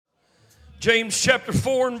James chapter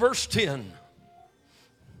 4 and verse 10.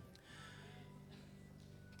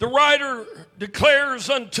 The writer declares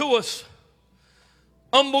unto us,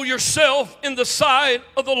 humble yourself in the sight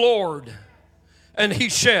of the Lord, and he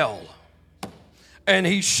shall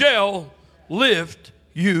lift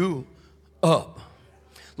you up.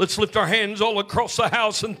 Let's lift our hands all across the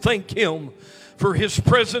house and thank him for his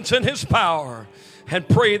presence and his power, and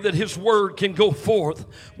pray that his word can go forth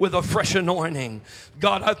with a fresh anointing.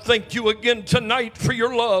 God, I thank you again tonight for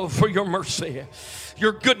your love, for your mercy,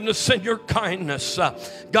 your goodness and your kindness.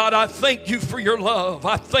 God, I thank you for your love.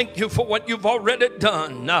 I thank you for what you've already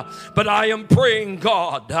done. But I am praying,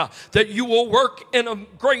 God, that you will work in a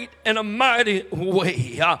great and a mighty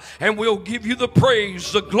way. And we'll give you the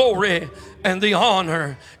praise, the glory, and the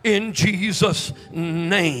honor in Jesus'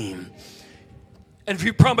 name. And if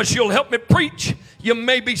you promise you'll help me preach, you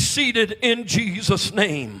may be seated in Jesus'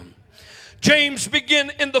 name. James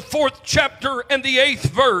began in the 4th chapter and the 8th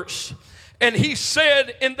verse. And he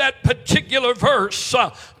said in that particular verse,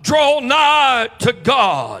 draw nigh to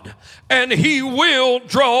God, and he will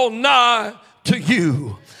draw nigh to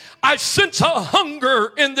you. I sense a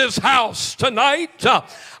hunger in this house tonight.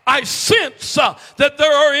 I sense that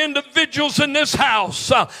there are individuals in this house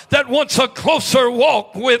that wants a closer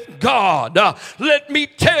walk with God. Let me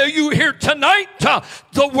tell you here tonight,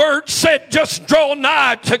 the word said just draw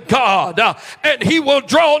nigh to God, and he will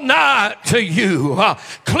draw nigh to you.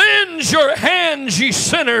 Cleanse your hands, ye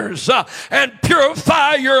sinners, and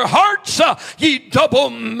purify your hearts, ye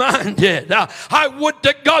double-minded. I would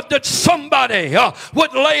to God that somebody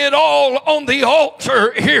would lay it all on the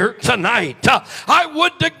altar here tonight. I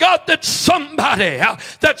would to God that somebody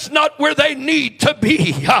that's not where they need to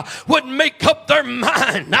be would make up their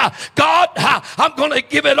mind. God, I'm going to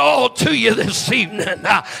give it all to you this evening.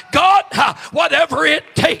 God, whatever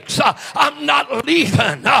it takes, I'm not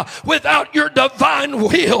leaving without your divine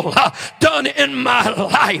will done in my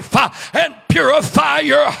life. And purify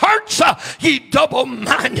your hearts, ye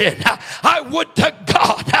double-minded. I would to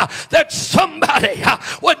God that somebody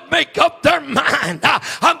would make up their mind.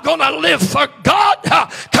 I'm going to live for God,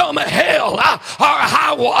 come hell or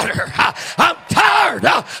high water. I'm tired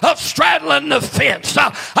of straddling the fence.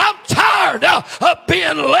 I'm tired of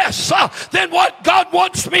being less than what God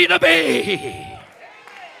wants me to be.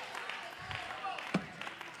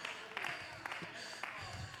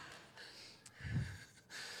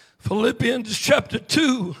 Philippians chapter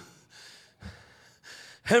 2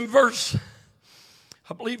 and verse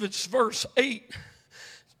 8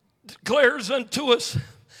 declares unto us,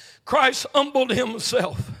 Christ humbled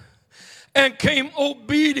himself and came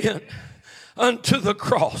obedient unto the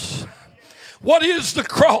cross. What is the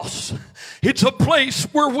cross? It's a place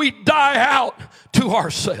where we die out to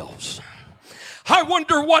ourselves. I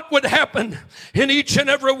wonder what would happen in each and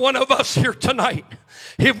every one of us here tonight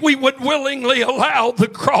if we would willingly allow the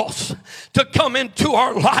cross to come into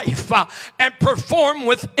our life and perform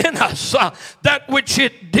within us that which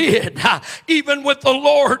it did, even with the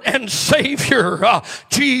Lord and Savior,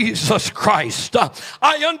 Jesus Christ.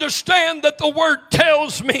 I understand that the word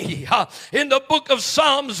tells me in the book of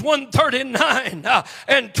Psalms 139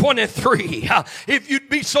 and 23. If you'd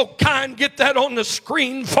be so kind, get that on the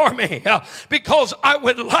screen for me, because I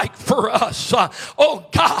would like for us, oh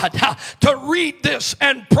God, to read this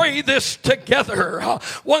and pray this together.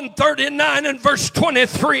 139 and verse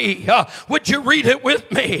 23. Would you read it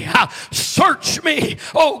with me? Search me,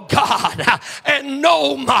 oh God, and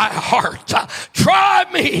know my heart. Try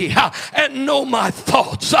me and know my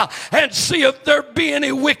thoughts, and see if there be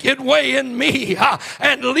any wicked way in me,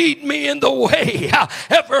 and lead me in the way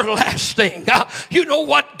everlasting. You know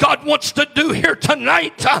what God wants to do here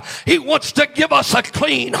tonight? He wants to give us a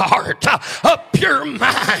clean heart, a pure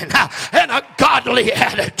mind, and a godly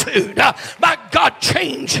attitude. My God,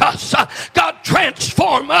 change us. God,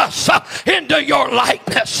 transform us into your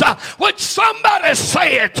likeness. Would somebody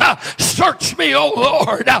say it? Search me, O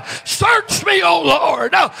Lord. Search me, O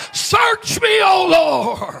Lord. Search me, O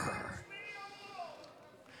Lord.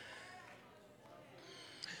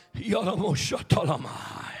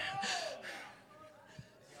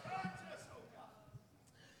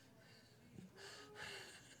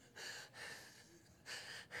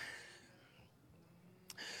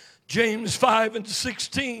 James 5 and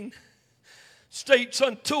 16 states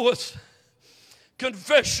unto us,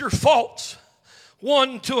 confess your faults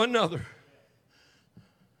one to another.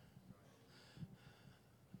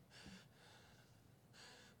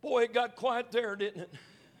 Boy, it got quiet there, didn't it?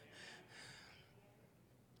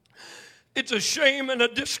 It's a shame and a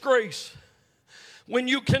disgrace when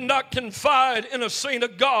you cannot confide in a saint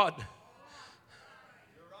of God.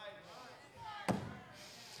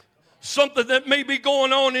 something that may be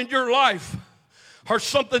going on in your life, or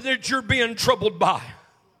something that you're being troubled by.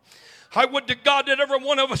 I would to God that every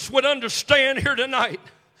one of us would understand here tonight,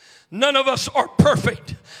 none of us are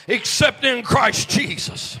perfect except in Christ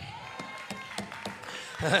Jesus.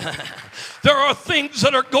 There are things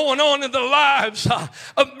that are going on in the lives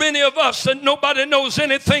of many of us that nobody knows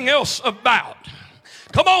anything else about.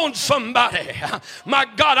 Come on, somebody. My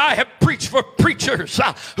God, I have preached for preachers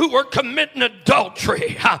who are committing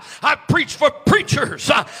adultery. I preached for preachers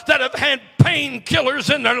that have had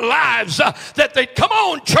painkillers in their lives that they come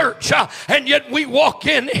on, church, and yet we walk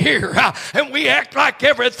in here and we act like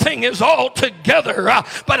everything is all together.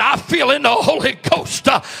 But I feel in the Holy Ghost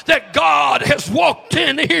that God has walked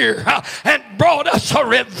in here and brought us a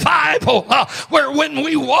revival where when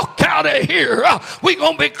we walk out of here, we're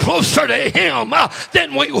going to be closer to Him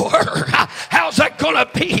than we were. How's that going to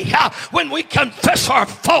be when we confess our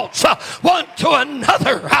faults one to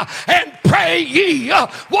another and pray ye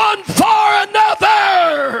one for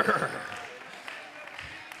another?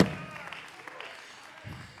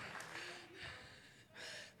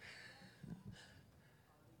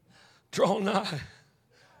 Draw nigh.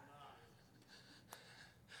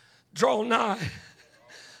 Draw nigh.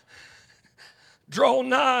 Draw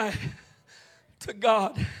nigh to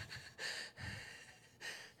God.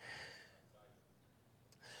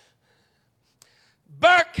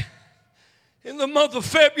 Back in the month of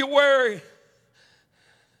February,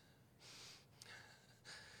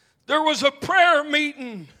 there was a prayer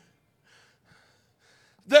meeting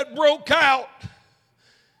that broke out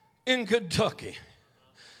in Kentucky.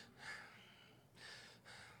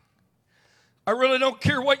 I really don't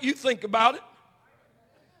care what you think about it.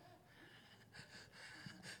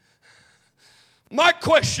 My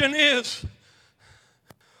question is,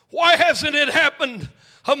 why hasn't it happened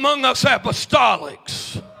among us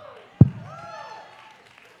apostolics?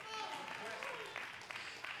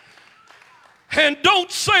 And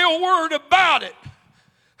don't say a word about it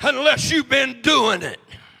unless you've been doing it.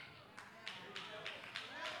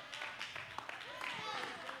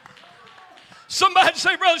 Somebody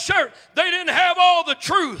say, Brother Sheppard, they didn't have all the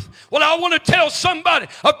truth. Well, I want to tell somebody,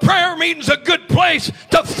 a prayer meeting's a good place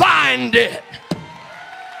to find it.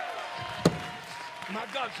 My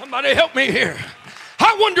God, somebody help me here.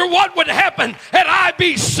 I wonder what would happen at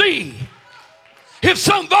IBC if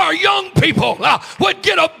some of our young people would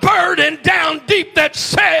get a burden down deep that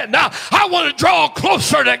said, I want to draw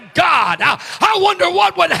closer to God. I wonder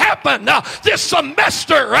what would happen this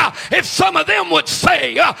semester if some of them would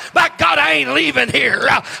say, by God, I ain't leaving here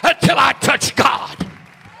until I touch God.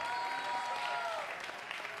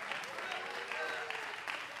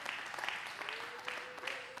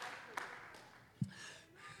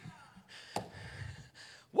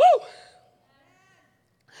 Woo!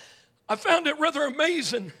 I found it rather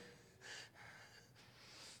amazing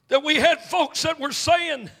that we had folks that were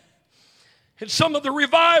saying in some of the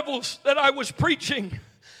revivals that I was preaching,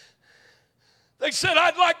 they said,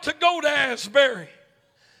 I'd like to go to Asbury.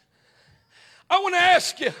 I want to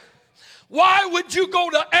ask you, why would you go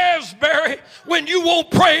to Asbury when you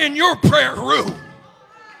won't pray in your prayer room?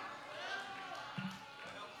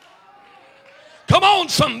 Come on,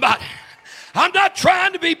 somebody. I'm not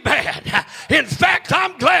trying to be bad. In fact,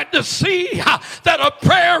 I'm glad to see that a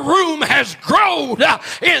prayer room has grown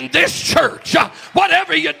in this church.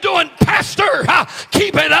 Whatever you're doing, Pastor,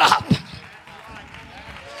 keep it up.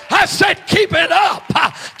 I said keep it up.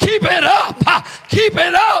 Keep it up. Keep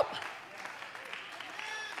it up.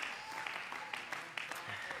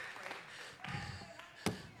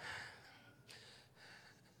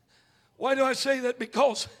 Why do I say that?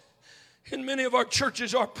 Because in many of our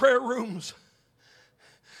churches, our prayer rooms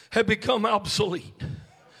have become obsolete.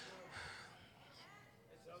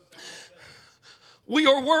 We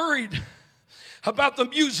are worried about the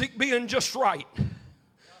music being just right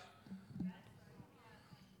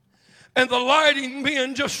and the lighting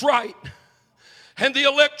being just right and the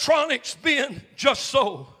electronics being just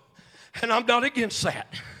so. And I'm not against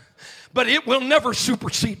that, but it will never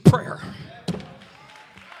supersede prayer.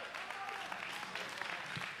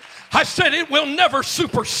 I said it will never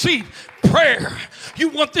supersede prayer. You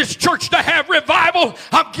want this church to have revival?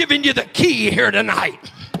 I'm giving you the key here tonight.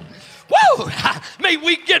 Woo! May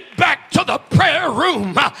we get back to the prayer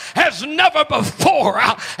room as never before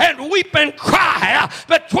and weep and cry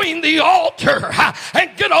between the altar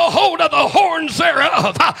and get a hold of the horns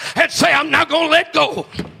thereof and say, I'm not going to let go.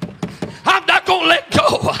 I'm not going to let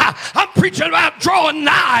go. I'm preaching about drawing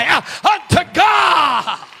nigh unto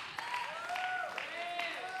God.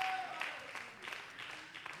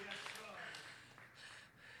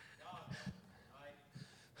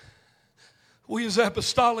 We as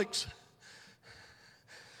apostolics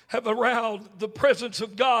have allowed the presence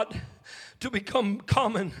of God to become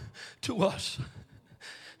common to us.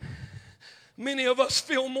 Many of us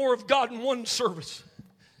feel more of God in one service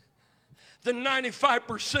than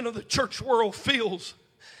 95% of the church world feels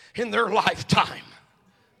in their lifetime.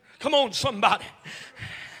 Come on, somebody.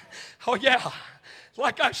 Oh, yeah.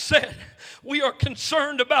 Like I said, we are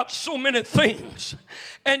concerned about so many things.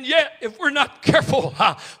 And yet, if we're not careful,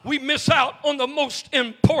 we miss out on the most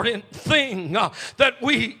important thing that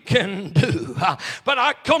we can do. But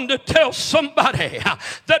I come to tell somebody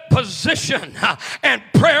that position and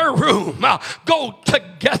prayer room go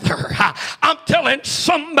together. I'm telling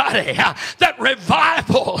somebody that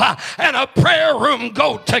revival and a prayer room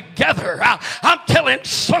go together. I'm telling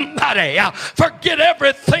somebody, forget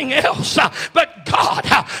everything else, but God,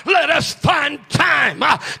 let us find time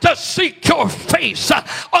to seek your face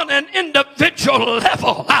on an individual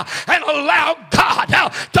level and allow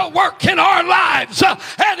God to work in our lives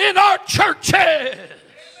and in our churches.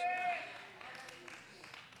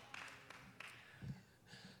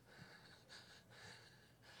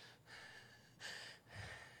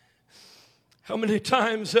 How many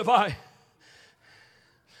times have I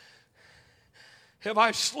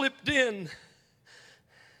slipped in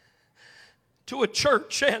to a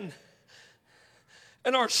church and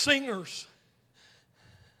our singers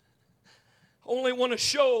only want to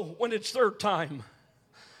show when it's their time,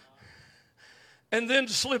 and then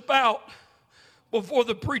slip out before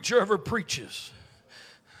the preacher ever preaches?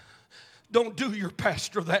 Don't do your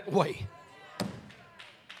pastor that way.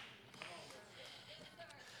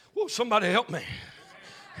 Whoa, somebody help me.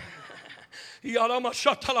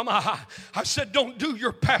 I said, don't do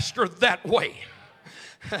your pastor that way.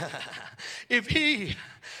 If he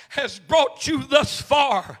has brought you thus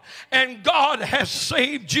far and God has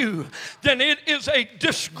saved you, then it is a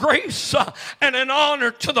disgrace and an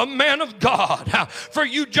honor to the man of God for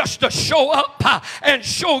you just to show up and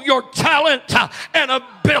show your talent and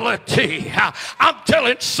ability. I'm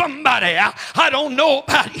telling somebody, I don't know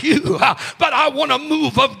about you, but I want a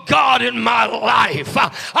move of God in my life.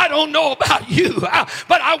 I don't know about you,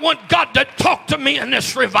 but I want God to talk to me in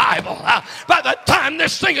this revival. By the time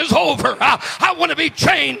this thing is over, I want to be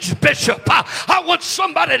changed, Bishop. I want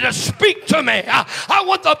somebody to speak to me. I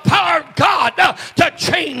want the power of God to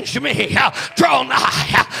change me. Draw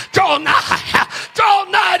nigh, draw nigh, draw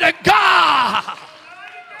nigh to God.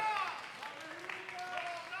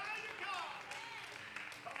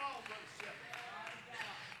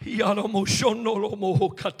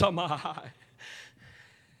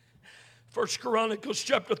 First Chronicles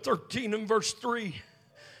chapter 13 and verse 3.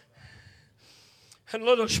 And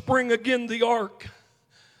let us bring again the ark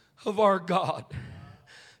of our God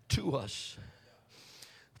to us.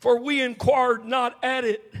 For we inquired not at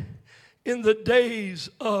it in the days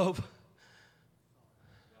of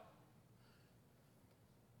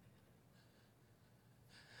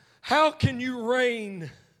how can you reign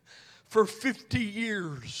for 50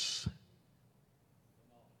 years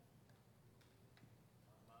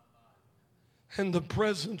and the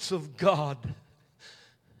presence of God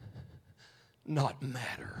not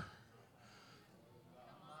matter?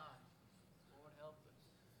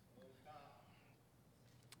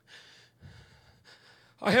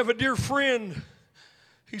 I have a dear friend.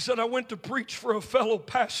 He said, I went to preach for a fellow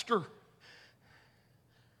pastor.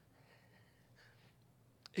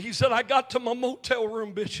 He said, I got to my motel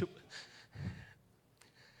room, Bishop.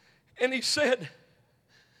 And he said,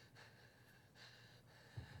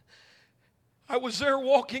 I was there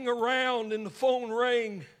walking around and the phone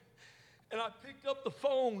rang. And I picked up the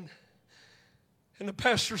phone. And the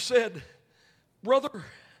pastor said, brother,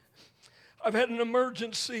 I've had an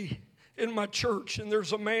emergency in my church, and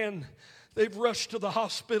there's a man, they've rushed to the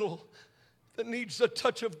hospital that needs the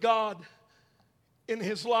touch of God in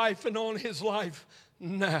his life and on his life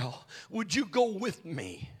now. Would you go with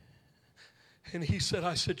me? And he said,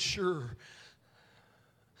 I said, sure,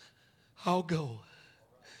 I'll go.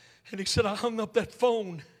 And he said, I hung up that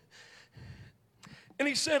phone. And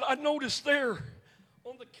he said, I noticed there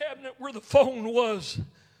on the cabinet where the phone was,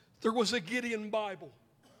 there was a Gideon Bible.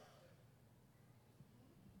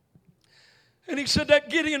 And he said that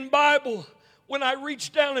Gideon Bible, when I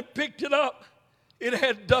reached down and picked it up, it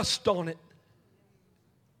had dust on it.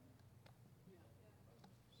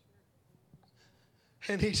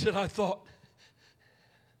 And he said, I thought,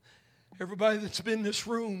 everybody that's been in this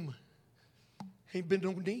room ain't been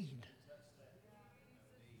no need.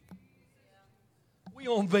 We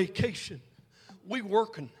on vacation. We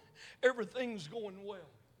working. Everything's going well.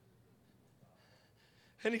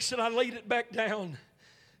 And he said, I laid it back down.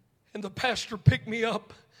 And the pastor picked me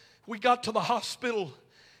up We got to the hospital,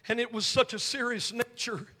 and it was such a serious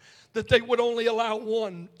nature that they would only allow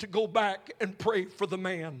one to go back and pray for the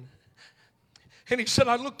man. And he said,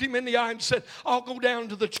 I looked him in the eye and said, I'll go down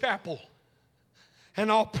to the chapel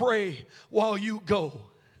and I'll pray while you go.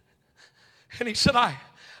 And he said, I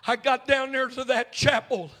got down there to that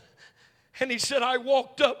chapel, and he said, I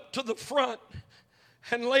walked up to the front,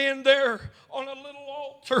 and laying there on a little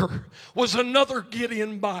altar was another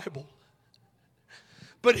Gideon Bible.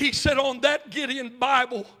 But he said on that Gideon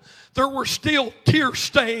Bible, there were still tear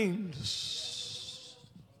stains.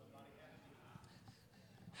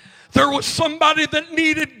 There was somebody that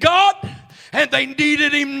needed God, and they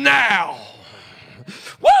needed him now.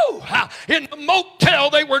 Woo! In the motel,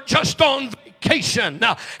 they were just on vacation.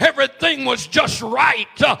 Everything was just right.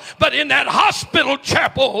 But in that hospital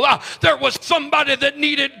chapel, there was somebody that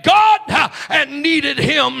needed God and needed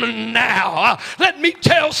him now. Let me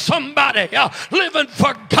tell somebody, living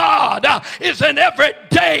for God is an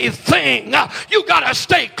everyday thing. You got to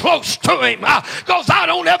stay close to him, because I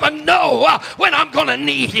don't ever know when I'm going to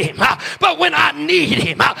need him. But when I need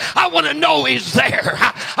him, I want to know he's there.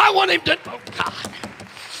 I want him to know God.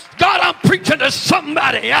 God, I'm preaching to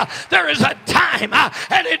somebody. There is a time,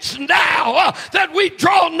 and it's now, that we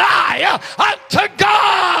draw nigh unto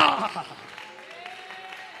God.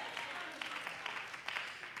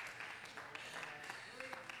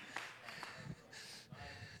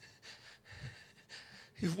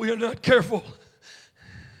 If we are not careful,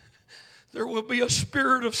 there will be a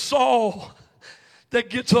spirit of Saul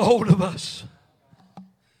that gets a hold of us.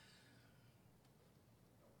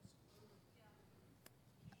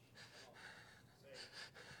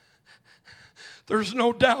 There's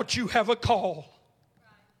no doubt you have a call.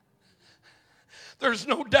 There's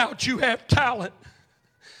no doubt you have talent.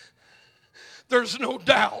 There's no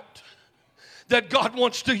doubt that God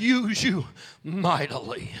wants to use you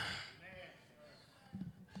mightily.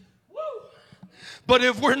 But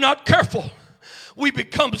if we're not careful, we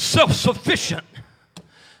become self-sufficient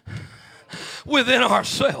within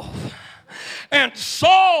ourselves. And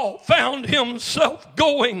Saul found himself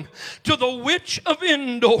going to the witch of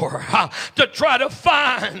Endor to try to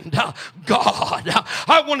find God.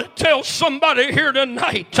 I want to tell somebody here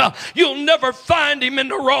tonight, you'll never find him in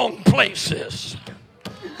the wrong places.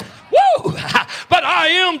 Woo! But I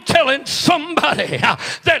am telling somebody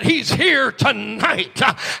that he's here tonight.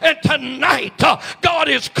 And tonight, God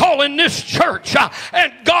is calling this church,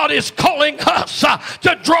 and God is calling us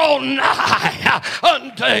to draw nigh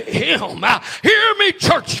unto him. Hear me,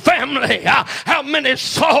 church family. How many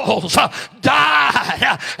souls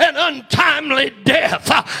died an untimely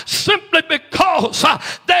death simply because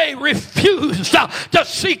they refused to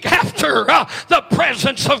seek after the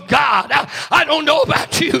presence of God. I don't know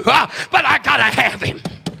about you, but I gotta have him.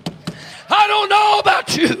 I don't know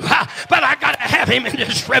about you, but I gotta have him in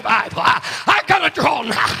this revival. I gotta draw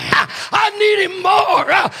nigh. I need him more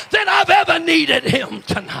than I've ever needed him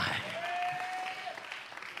tonight.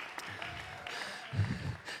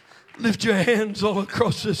 Lift your hands all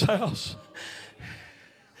across this house.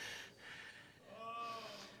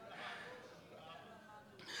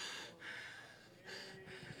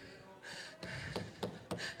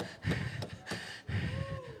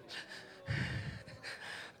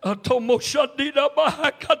 Atomoshadida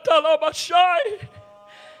bahakatala bashai.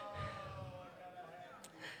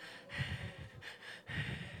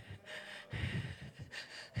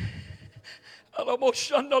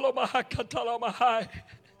 Alamoshandala bahakatala mahai.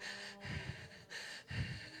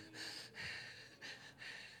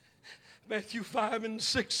 Matthew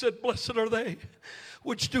 5:6 said, blessed are they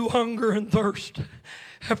which do hunger and thirst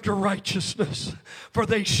after righteousness, for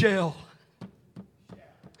they shall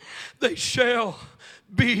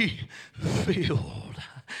be filled.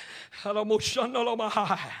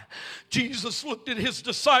 Jesus looked at his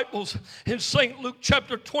disciples in St. Luke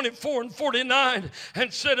chapter 24 and 49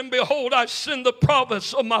 and said, and behold, I send the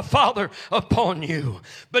promise of my Father upon you.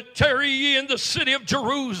 But tarry ye in the city of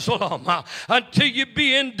Jerusalem until you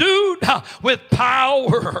be endued with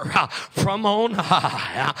power from on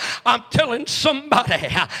high. I'm telling somebody,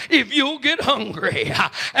 if you'll get hungry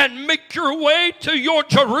and make your way to your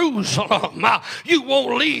Jerusalem, you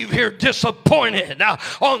won't leave here disappointed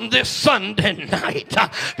on this Sunday night,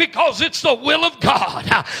 because because it's the will of God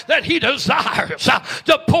that He desires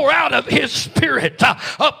to pour out of His Spirit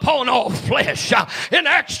upon all flesh. In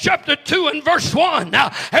Acts chapter 2 and verse 1,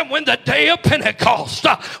 and when the day of Pentecost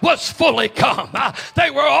was fully come, they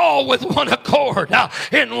were all with one accord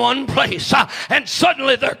in one place. And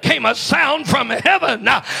suddenly there came a sound from heaven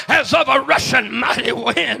as of a rushing mighty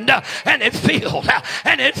wind, and it filled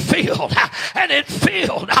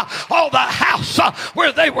all the house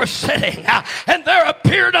where they were sitting. And there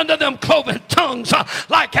appeared unto them cloven tongues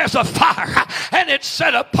like as a fire, and it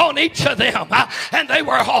set upon each of them, and they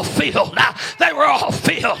were all filled. They were all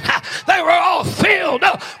filled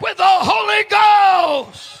with the Holy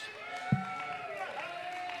Ghost.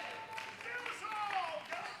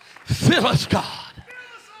 Fill us, God.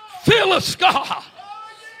 Fill us, God.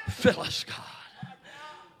 Fill us, God.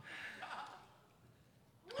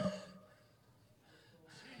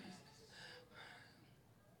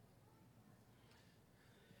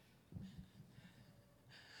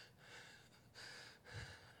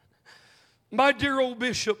 My dear old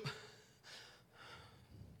bishop,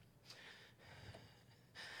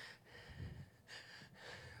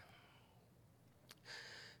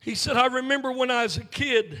 he said, I remember when I was a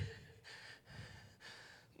kid,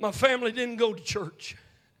 my family didn't go to church.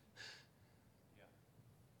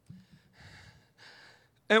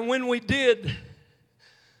 And when we did,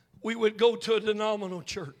 we would go to a denominational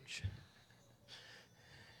church.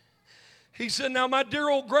 He said, now my dear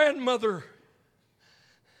old grandmother,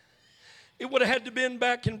 it would have had to been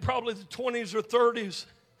back in probably the 20s or 30s,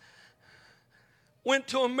 went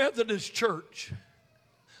to a Methodist church.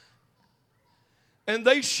 And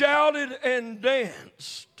they shouted and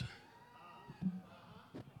danced.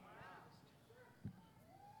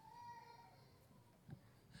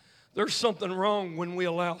 There's something wrong when we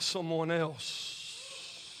allow someone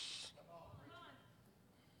else.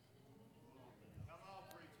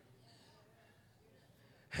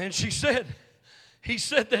 And he said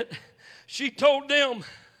that she told them,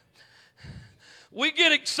 we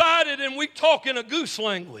get excited and we talk in a goose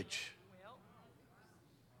language.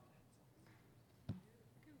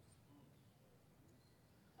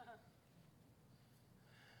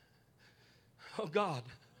 Oh, God.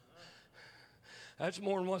 That's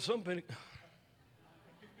more than what some people...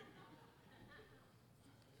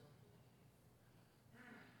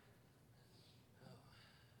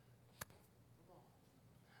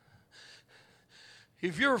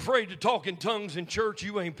 If you're afraid to talk in tongues in church,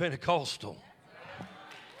 you ain't Pentecostal.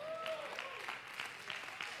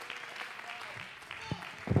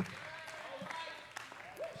 Somebody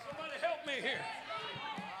help me here.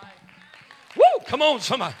 Woo! Come on,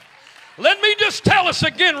 somebody. Let me just tell us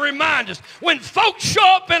again, remind us, when folks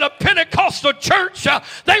show up in a Pentecostal church,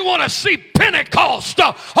 they want to see Pentecost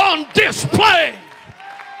on display.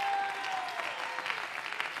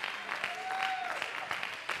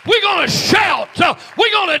 We're going to shout.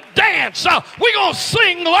 We're going to dance. We're going to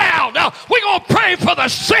sing loud. We're going to pray for the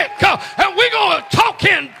sick. And we're going to talk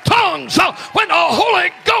in tongues when the Holy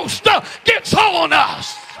Ghost gets on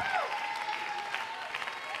us.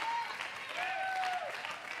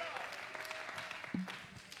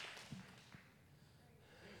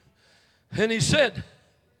 And he said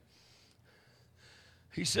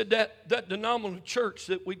that denominational church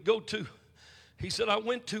that we go to, he said, I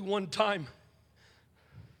went to one time.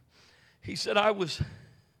 He said, I was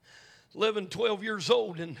 11, 12 years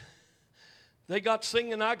old, and they got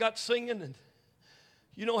singing, I got singing, and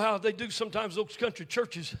you know how they do sometimes, those country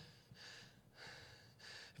churches.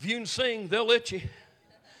 If you can sing, they'll let you.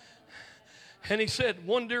 And he said,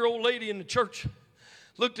 one dear old lady in the church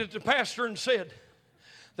looked at the pastor and said,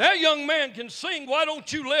 that young man can sing, why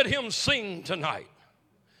don't you let him sing tonight?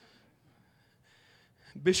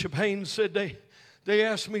 Bishop Haynes said they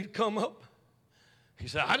asked me to come up. He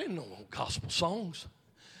said, I didn't know no gospel songs.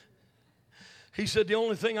 He said, the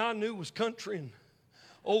only thing I knew was country and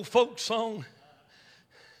old folk song.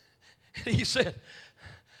 And he said,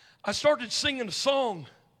 I started singing a song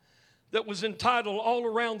that was entitled All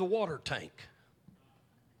Around the Water Tank.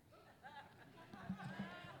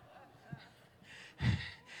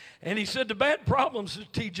 And he said, the bad problem is,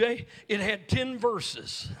 TJ, it had 10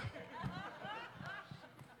 verses.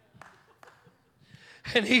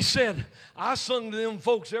 And he said, I sung to them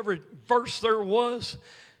folks every verse there was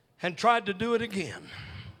and tried to do it again.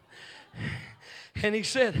 And he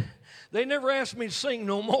said, they never asked me to sing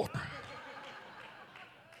no more.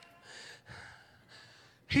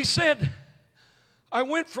 He said, I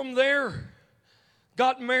went from there,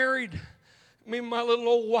 got married, me and my little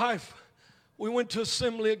old wife, we went to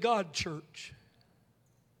Assembly of God church.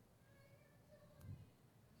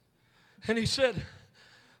 And he said,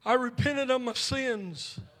 I repented of my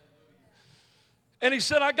sins. And he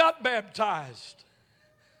said, I got baptized.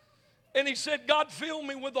 And he said, God filled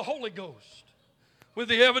me with the Holy Ghost, with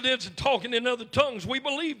the evidence of talking in other tongues. We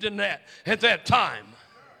believed in that at that time.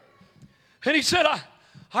 And he said,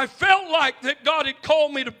 I felt like that God had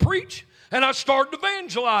called me to preach, and I started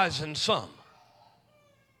evangelizing some.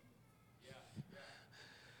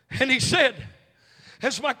 And he said,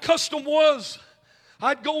 as my custom was,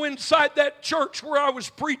 I'd go inside that church where I was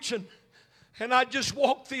preaching, and I'd just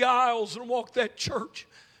walk the aisles and walk that church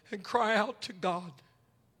and cry out to God.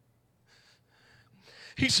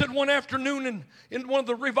 He said one afternoon in one of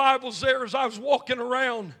the revivals there, as I was walking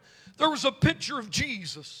around, there was a picture of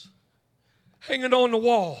Jesus hanging on the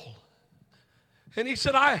wall. And he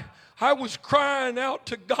said, I was crying out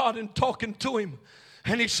to God and talking to him.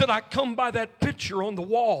 And he said, I come by that picture on the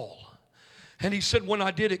wall. And he said, when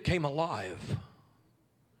I did, it came alive.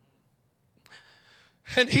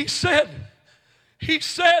 And he said,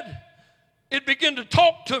 it began to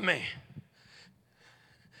talk to me.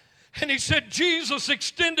 And he said, Jesus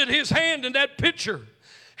extended his hand in that picture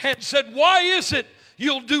and said, why is it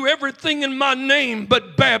you'll do everything in my name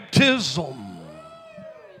but baptism?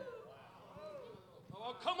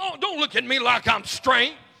 Oh, come on, don't look at me like I'm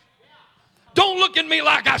strange. Don't look at me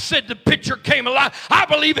like I said the picture came alive. I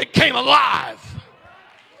believe it came alive.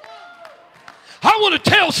 I want to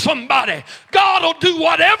tell somebody, God will do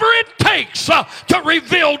whatever it takes to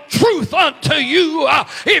reveal truth unto you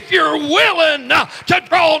if you're willing to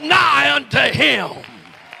draw nigh unto him.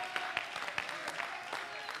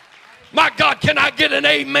 My God, can I get an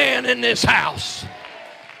amen in this house?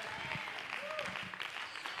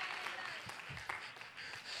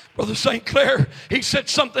 Brother St. Clair, he said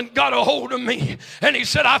something got a hold of me. And he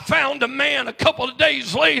said, I found a man a couple of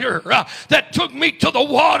days later that took me to the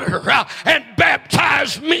water and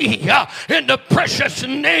baptized me in the precious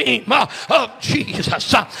name of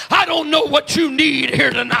Jesus. I don't know what you need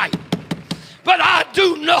here tonight, but I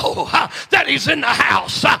do know that he's in the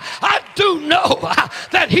house. I do know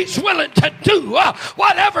that he's willing to do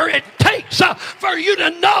whatever it takes for you to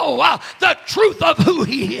know the truth of who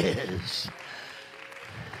he is.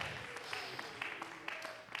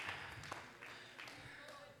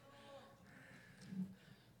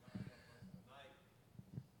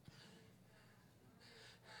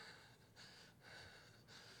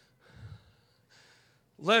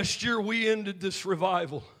 Last year we ended this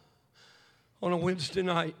revival on a Wednesday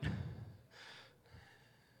night.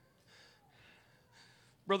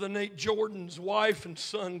 Brother Nate Jordan's wife and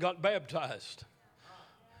son got baptized.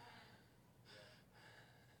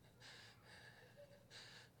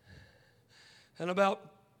 And about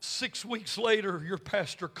 6 weeks later, your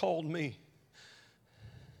pastor called me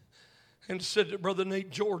and said that Brother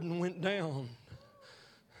Nate Jordan went down.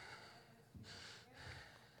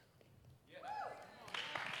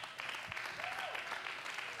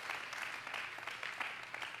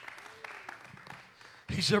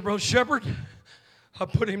 He said, Brother Sheppard, I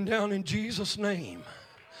put him down in Jesus' name.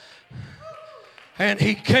 And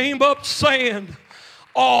he came up saying,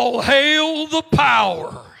 all hail the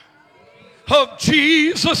power of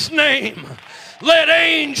Jesus' name. Let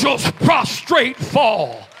angels prostrate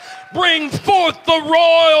fall. Bring forth the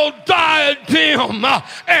royal diadem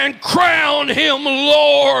and crown him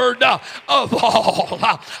Lord of all.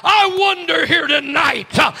 I wonder here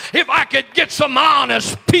tonight if I could get some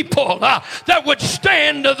honest people that would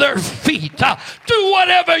stand to their feet. Do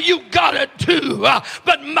whatever you gotta do,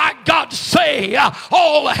 but my God, say,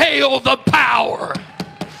 all hail the power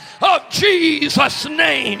of Jesus'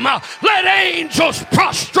 name. Let angels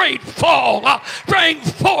prostrate fall. Bring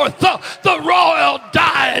forth the royal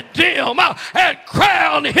diadem and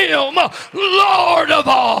crown him Lord of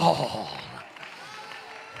all.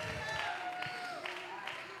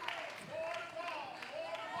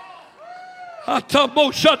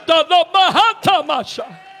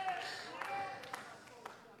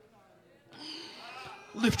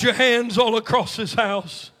 Lift your hands all across this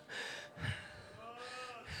house.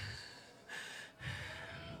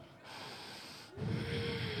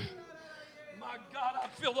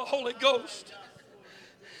 Feel the Holy Ghost.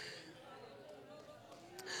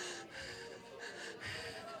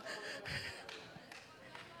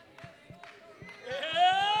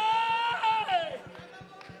 Hey.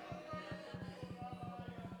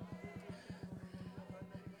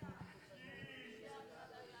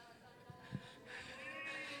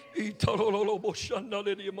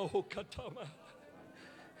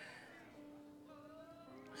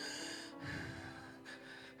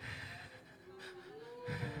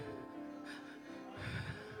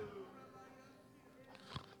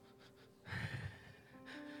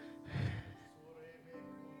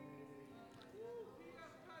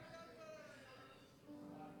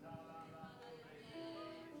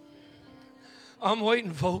 I'm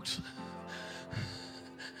waiting, folks.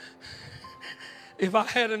 If I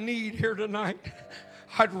had a need here tonight,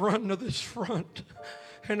 I'd run to this front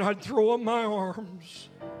and I'd throw up my arms.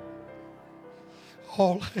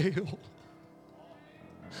 All hail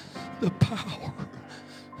the power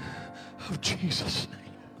of Jesus' name.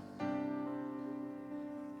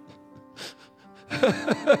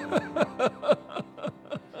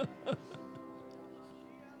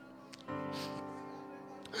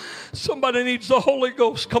 Somebody needs the Holy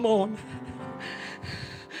Ghost. Come on.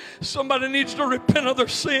 Somebody needs to repent of their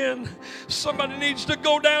sin. Somebody needs to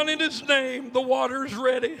go down in His name. The water's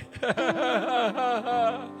ready.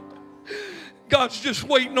 God's just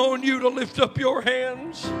waiting on you to lift up your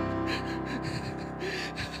hands.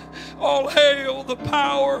 All hail the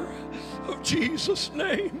power of Jesus'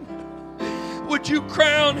 name. Would you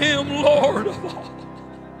crown Him Lord of all?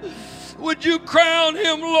 Would you crown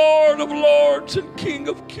Him Lord of lords and King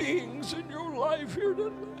of kings in your life here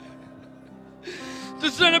tonight?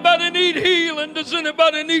 Does anybody need healing? Does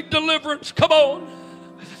anybody need deliverance? Come on.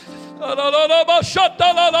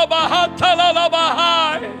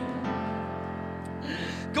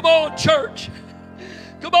 Come on, church.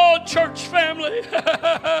 Come on, church family.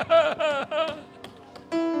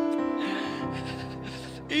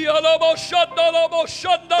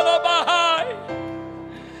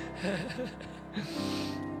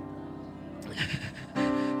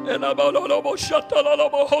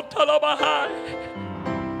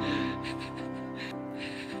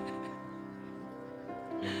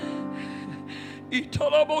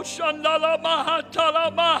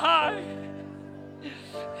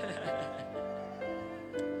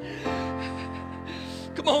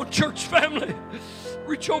 Come on, church family.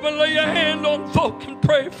 Reach over and lay your hand on folk and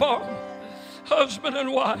pray for them. Husband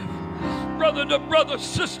and wife, brother to brother,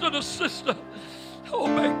 sister to sister.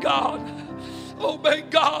 Obey God. Obey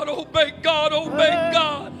God. Obey God. Obey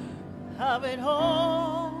God. Have it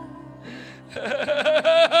home.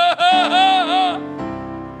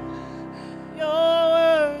 You're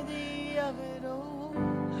worthy of it all.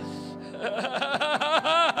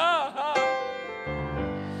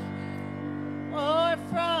 For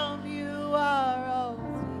from you are all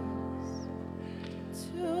things,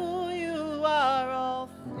 to you are all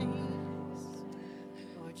things.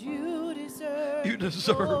 Lord, you deserve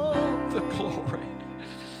the glory.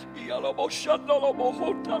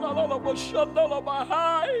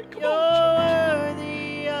 You're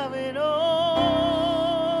worthy of it all.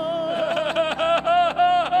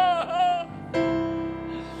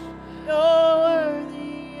 You're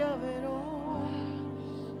worthy of it all.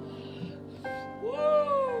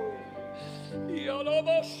 Whoa.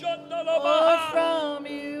 For from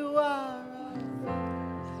you are all things,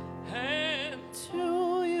 And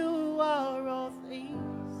to you are all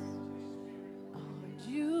things. Lord,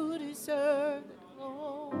 you deserve it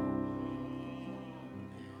all.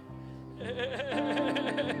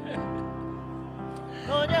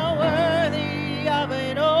 Lord, you're worthy of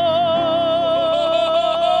it all.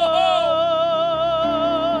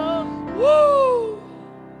 woo.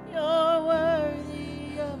 You're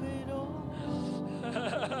worthy of it all.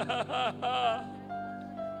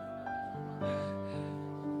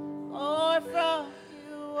 Lord, from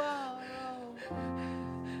you are all.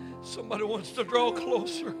 Somebody wants to draw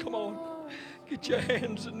closer. Come on. Get your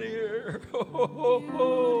hands in the air.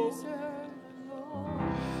 You deserve it all.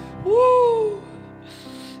 Woo.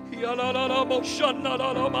 You're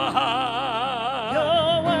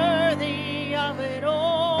worthy of it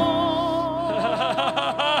all.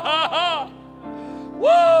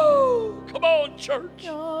 Woo. Come on, church.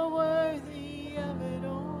 You're worthy of it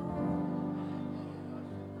all.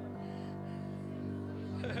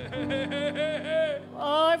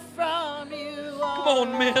 Or from you are Come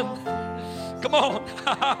on, men. Come on. you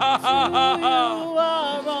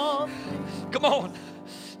are all things. Come on.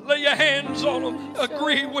 Lay your hands on them.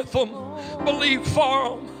 Agree with them. Believe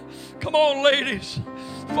for them. Come on, ladies.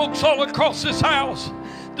 Folks all across this house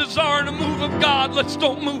desiring a move of God. Let's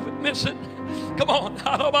don't move it. Miss it. Come on.